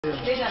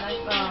ले जाना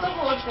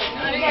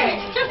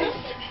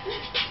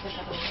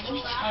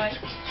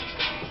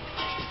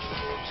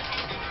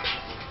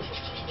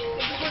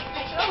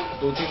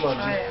दो-तीन बार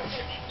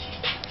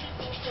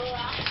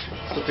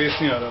तो पेस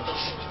नहीं आ रहा.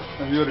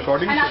 And you are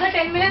recording? Another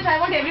 10 minutes, I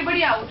want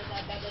everybody out.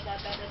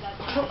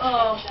 So,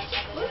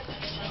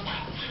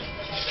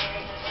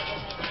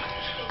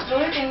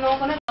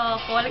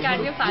 Fall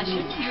Academy of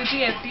Fashion,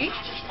 UGFT,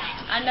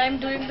 and I'm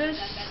doing this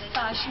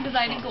fashion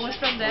designing course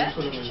from there.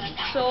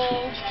 So,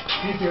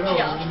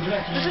 yeah,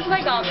 this is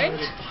my garment.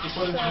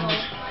 So,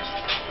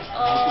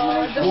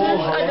 this is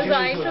a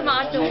design from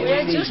Art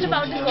Nowhere, just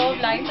about the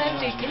curved lines I've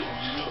taken,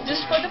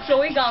 just for the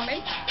flowy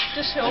garment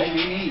to show,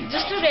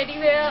 just a ready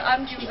wear.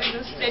 I'm using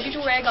this ready to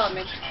wear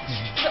garment,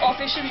 the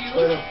official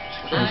use.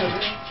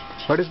 And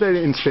what is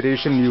the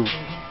inspiration you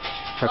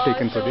have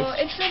taken for this?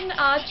 It's an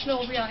Art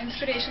Novia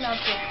inspiration I've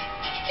took.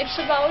 It's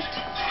about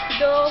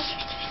the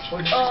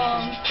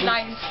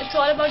lines. It's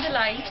all about the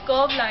lines,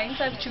 curved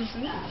lines I've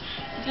chosen.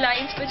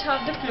 Lines which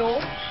have the flow,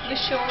 which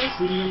shows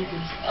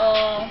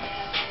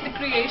the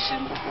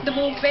creation, the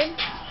movement,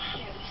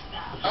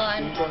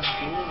 and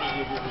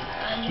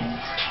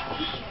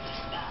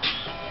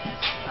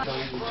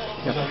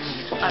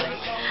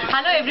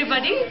Hello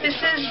everybody, this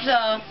is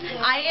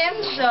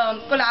IM's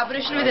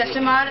collaboration with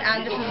SMR,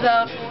 and this is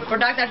a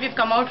product that we've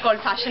come out called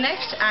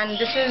FashionNxt, and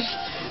this is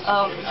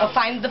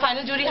the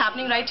final jury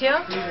happening right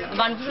here.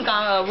 Wonderful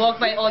work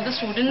by all the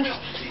students.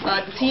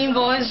 The theme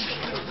was,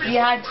 we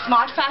had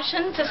smart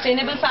fashion,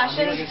 sustainable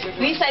fashion,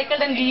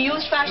 recycled and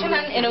reused fashion,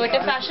 and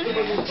innovative fashion.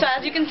 So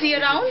as you can see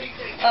around,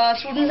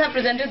 students have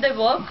presented their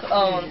work.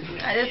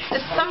 It's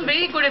some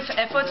very good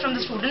efforts from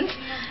the students,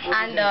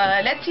 and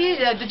let's see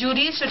the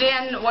juries today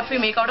and what we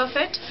make out of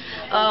it.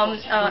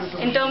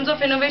 In terms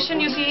of innovation,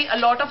 you see a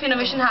lot of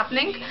innovation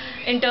happening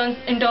in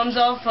terms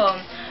of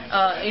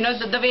you know,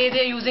 the way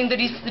they're using the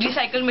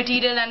recycled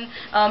material and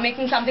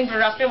making something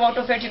productive out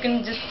of it. You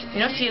can just, you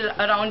know, see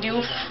around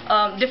you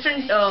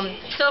different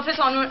surface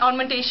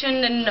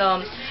ornamentation and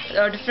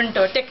different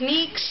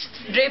techniques,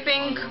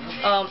 draping,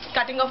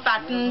 cutting of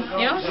pattern,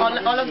 you know,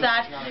 all of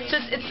that. So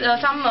it's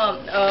some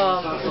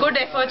good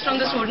efforts from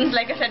the students,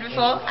 like I said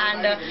before,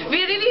 and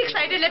we're really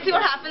excited. Let's see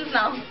what happens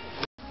now.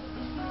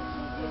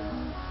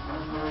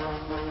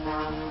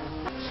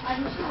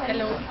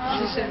 Hello,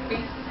 this is Shilpi,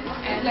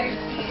 and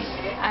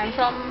I'm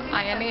from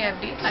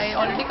INAFD. I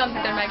already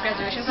completed my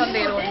graduation from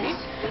there only,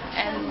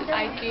 and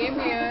I came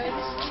here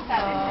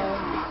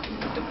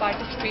to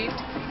participate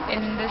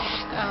in this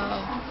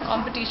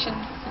competition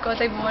because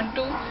I want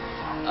to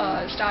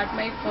start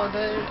my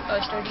further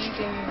studies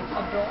in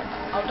abroad,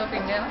 out of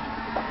India,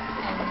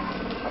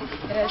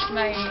 and rest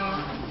my,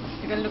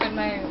 you can look at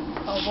my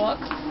work.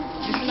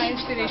 This is my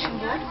inspiration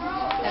board,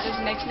 that is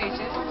Next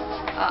Nature.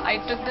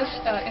 I took this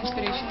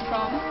inspiration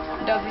from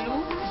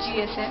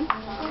WGSN.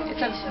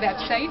 It's a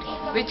website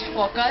which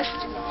forecasts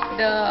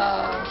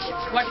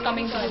what's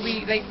coming to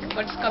be, like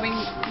what's coming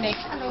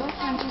next.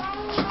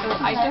 So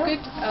I took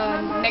it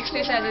Next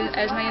Nature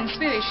as my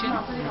inspiration,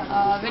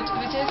 which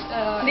is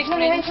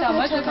Spring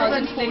Summer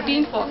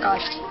 2014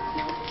 forecast.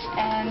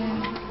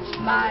 And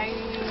my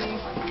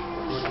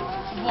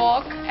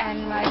work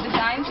and my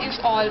designs is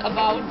all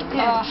about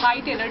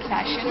high tailored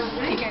fashion,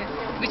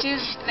 which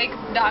is like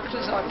dark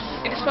resort.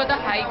 It is for the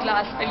high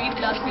class, elite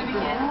class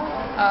people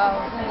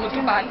who go to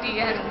party,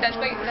 and that's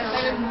why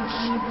the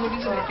mood board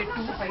is related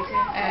to.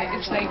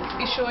 It's like,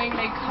 it's showing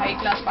like high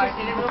class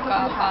party,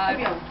 hookah, bar,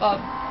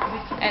 pub,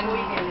 and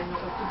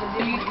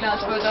elite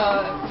class for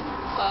the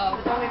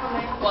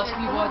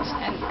costly watch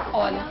and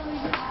all.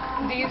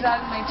 These are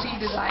my three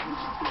designs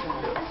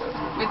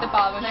with the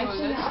power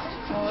shoulders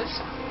first,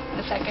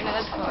 the second and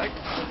the third,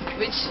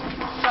 which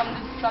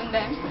from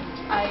them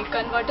I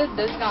converted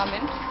this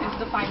garment into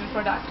the final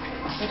product.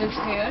 It is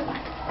here.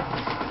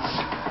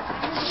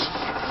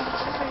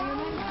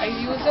 I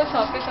use the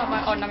surface of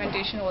my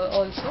ornamentation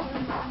also,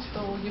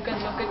 so you can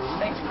look at,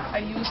 like, I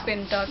use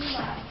pin tucks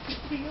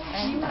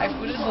and I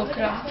put a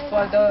bukram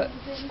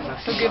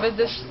to give it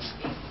this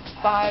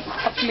part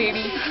of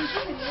lady.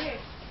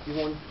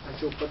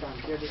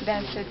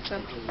 That's it,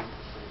 sir.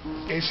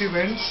 AC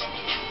vents,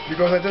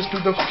 because I just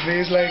took the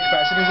phrase like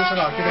fashion is just an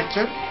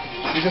architecture,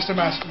 it's just a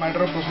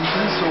matter of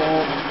proportion. So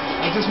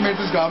I just made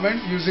this garment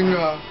using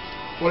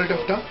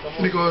polytefta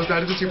because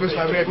that is the cheapest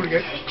fabric I could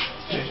get,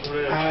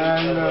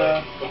 and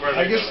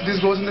I guess this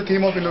goes in the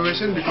theme of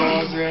innovation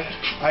because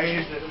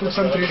I took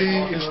some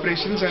 3D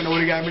inspirations and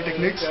origami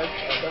techniques.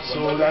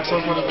 So that's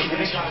all for the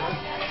competition.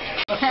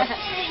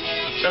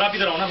 Sir आप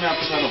इधर आओ ना, मैं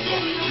आपके साथ आऊँगा.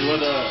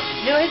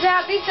 रोहित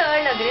आप ही sir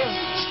लग रहे हो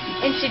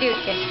इंस्टीट्यूट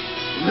के.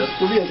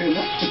 तू भी ऐसे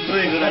ना? तो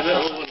इधर आ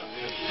जाओ.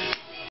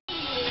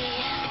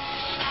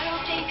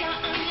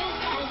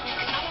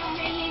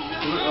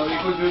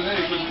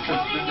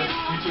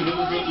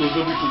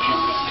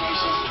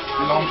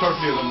 लॉन्ग शॉट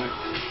लिया तुमने?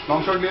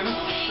 लॉन्ग शॉट लिया ना?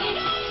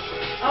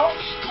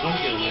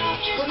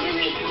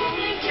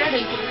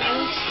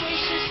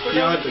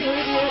 यहाँ पे.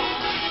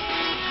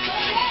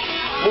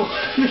 ओह.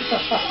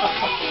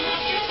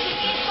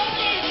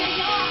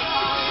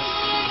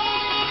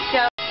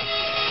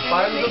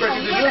 पायल तो बैठी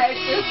थी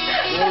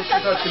वो उसके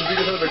साथ शिल्पी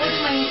के साथ बैठी थी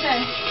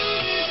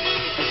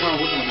हाँ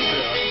वो तो मनीषा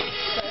यार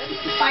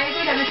पायल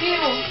को जाना चाहिए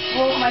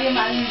वो हमारी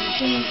हमारी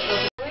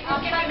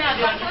आपके बाद में आ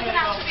जाओ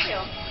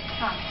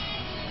हाँ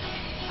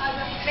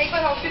मैं एक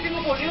बार हाउसकीपिंग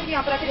को बोल रही हूँ कि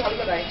यहाँ पर आके झाड़ू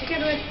लगाए ठीक है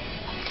रोहित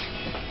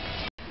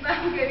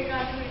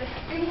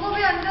इनको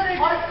भी अंदर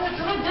और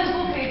जस्ट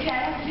वो फेंक के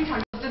आया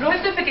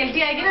रोहित तो फैकल्टी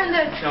आएगी ना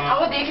अंदर अब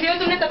वो देख रही हो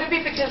तुमने तभी भी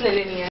पिक्चर्स ले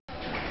लेनी है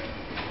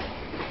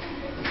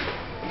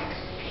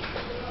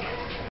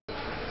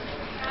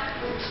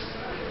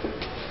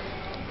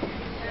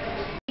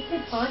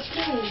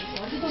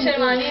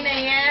शर्मानी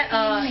नहीं है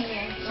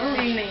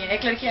नहीं है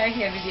एक लड़की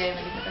आएगी अभी दिया है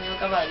मैंने पता नहीं वो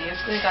कब आ रही है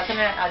उसको कहा था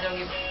मैं आ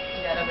जाऊंगी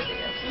 11 बजे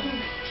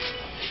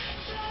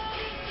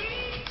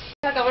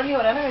कवर नहीं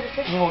हो रहा ना मेरे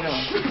से हो गया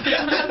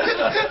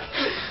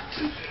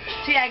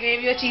See, I gave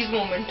you a cheese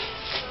moment.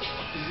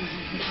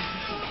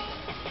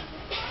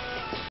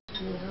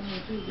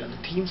 Yeah, the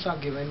themes are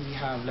given. We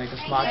have like a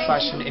smart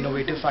fashion,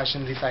 innovative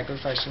fashion, recycle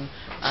fashion,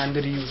 and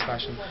the reuse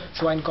fashion.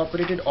 So I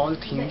incorporated all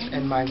themes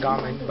in my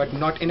garment, but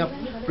not in a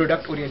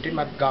product oriented.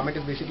 My garment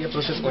is basically a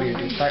process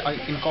oriented. So I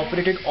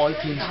incorporated all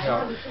themes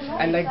here,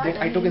 and like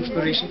that I took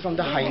inspiration from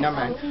the Haina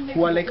man,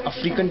 who are like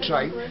African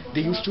tribe.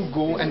 They used to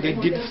go and they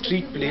did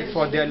street play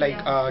for their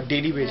like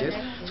daily wages.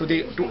 So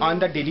they to earn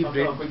that daily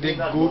bread, they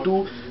go to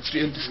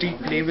street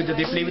play with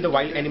they play with the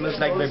wild animals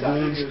like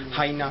baboons,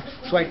 hyena.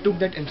 So I took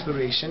that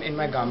inspiration in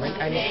my garment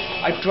and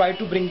I tried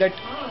to bring that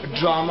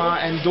drama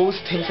and those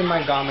things in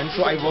my garment.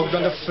 So I worked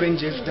on the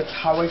fringes. That's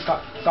how I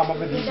come up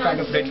with these kind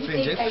of red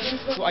fringes.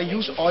 So I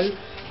used all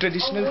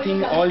traditional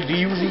thing, all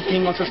reusing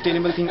thing, all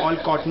sustainable thing, all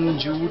cotton,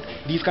 jute,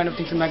 these kind of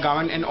things in my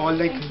garment, and all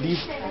like these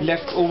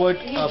leftover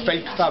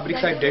felt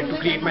fabrics I did to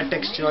create my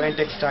texture and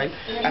textile.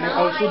 And I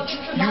also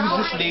used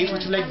this lace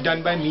which is like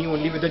done by me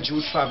only with the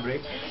jute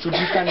fabric. So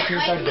these kind of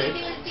things I did.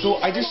 So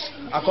I just,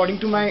 according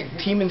to my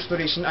theme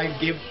inspiration, I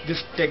gave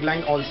this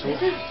tagline also,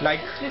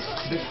 like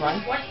this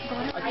one.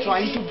 I'm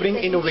trying to bring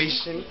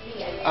innovation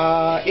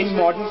in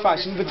modern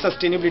fashion with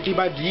sustainability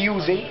by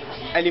reusing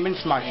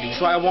elements smartly.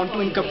 So I want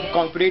to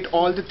incorporate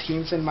all the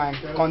themes in my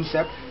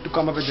concept to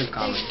come up with this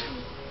garment.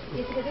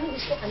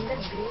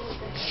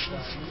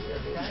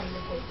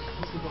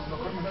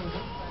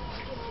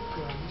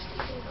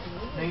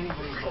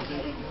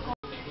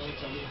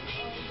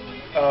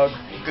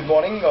 Good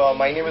morning,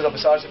 my name is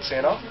Abhisar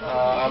Saxena.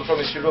 I'm from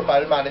Institute of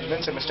Apparel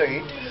Management, semester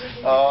 8.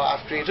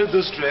 I've created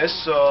this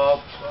dress.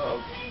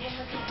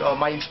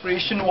 My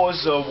inspiration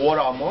was war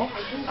armor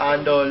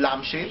and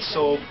lampshades.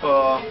 So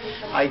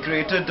I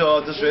created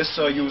this dress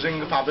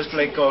using fabrics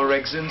like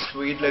resin,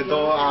 suede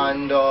leather,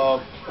 and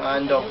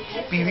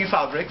PV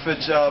fabric,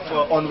 which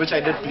on which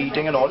I did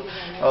pleating and all.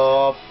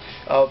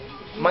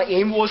 My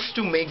aim was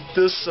to make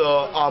this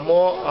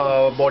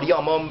body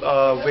armor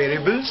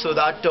wearable, so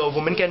that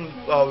women can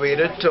wear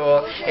it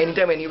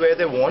anytime, anywhere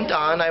they want,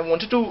 and I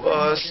wanted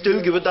to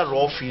still give it that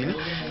raw feel.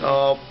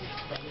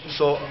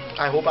 So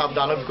I hope I've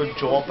done a good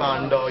job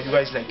and you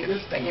guys like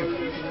it. Thank you.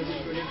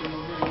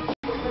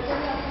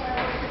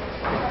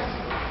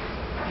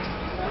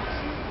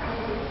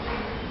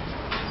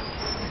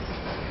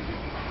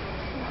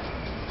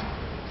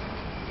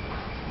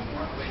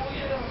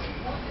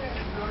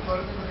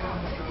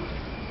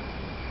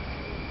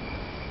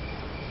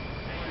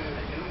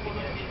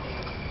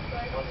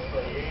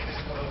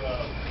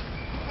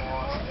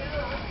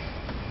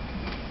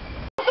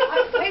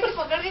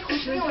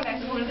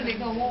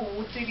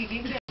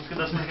 उसके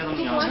 10 minute के तुम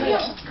यहाँ और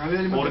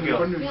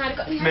क्या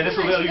मैंने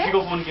सुबह ऋषि को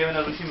phone किया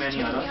मैंने ऋषि मैं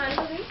नहीं आ रहा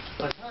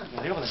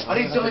अरे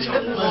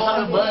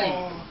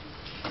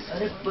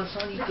अरे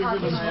परेशानी कैसे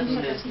बनाया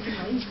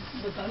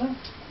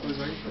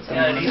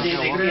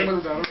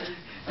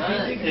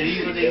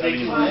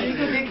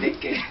देख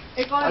के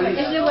एक और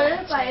इसलिए बोला ना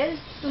पायल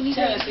तू नहीं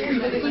जा रहा तो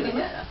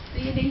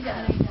ये नहीं जा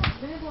रहा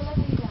मैंने बोला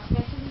नहीं जा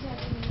वैसे नहीं जा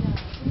रहा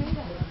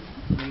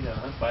नहीं जा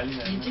रहा पायल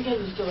नीचे क्या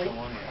उसके भाई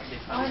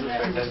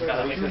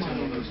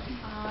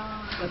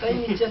पता ही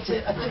नीचे अच्छे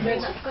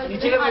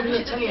नीचे का बैठ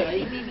अच्छा नहीं है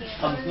भाई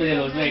हम मुझे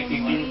रोज में एक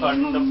पार्ट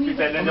तब भी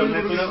पहले जब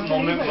मैं तो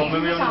बॉम्बे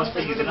में भी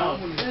मस्ती की थी ना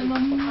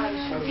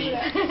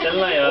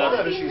चलना यार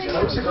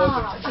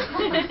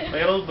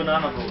यार वो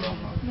बनाना प्रोग्राम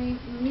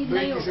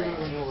नहीं होगा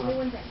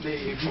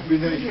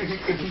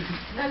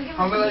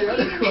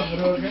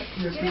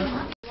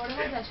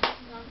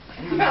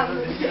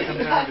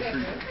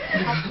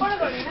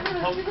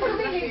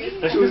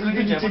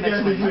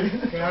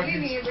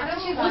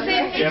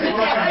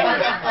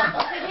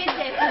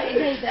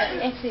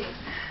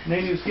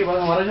नहीं उसके बाद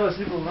हमारा जो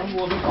असली प्रोग्राम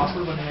वो तो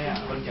पासपोर्ट बनने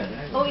बन के आ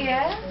जाए ओ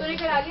यार तूने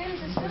करा लिया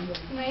रजिस्टर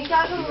नहीं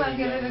क्या करूं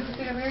मैं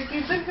रजिस्टर करने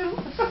कीर्तन करूं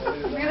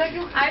मेरा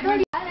क्यों I don't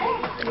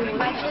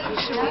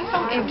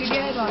From everyday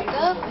I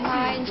got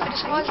my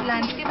inspiration was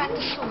landscape and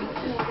the soul.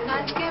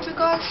 Landscape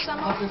because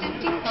some of them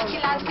think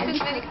landscape is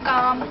very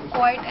calm,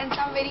 quiet, and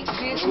some very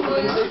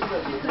graceful,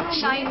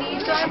 shiny.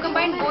 So I have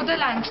combined both the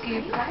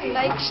landscape,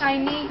 like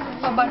shiny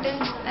for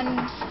buttons and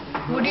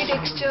woody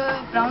texture,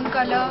 brown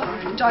color,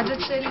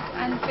 georgette silk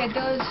and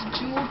feathers,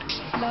 jute,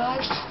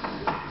 flowers.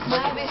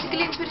 My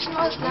basically inspiration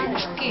was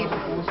landscape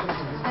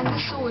and the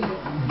soul,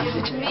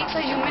 which makes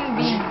a human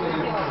being.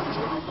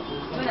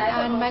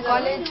 And my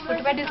college,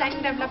 Footwear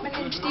Designing Development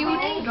Institute,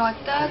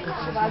 Rohtak,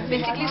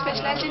 basically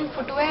specialized in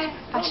footwear,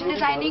 fashion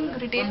designing,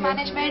 retail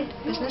management,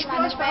 business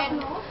management.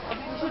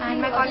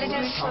 And my college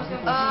is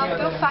a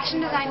pure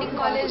fashion designing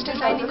college.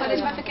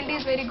 My faculty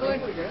is very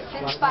good.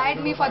 It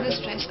inspired me for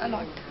this dress a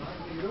lot.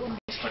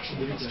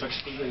 Structural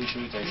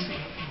issue which I see.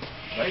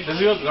 Right? This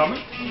is your garment?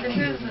 This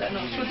is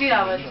no, Shruti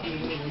Rawat.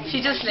 She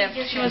just left.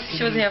 She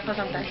was here for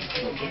some time.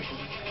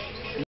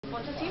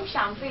 What's the theme?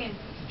 Champagne.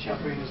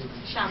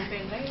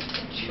 Champagne, right?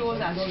 It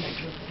shows actually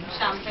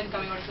champagne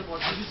coming out of the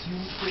bottle.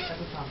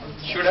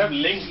 Should have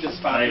linked this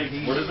fabric.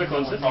 What is the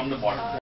concept from the bottom?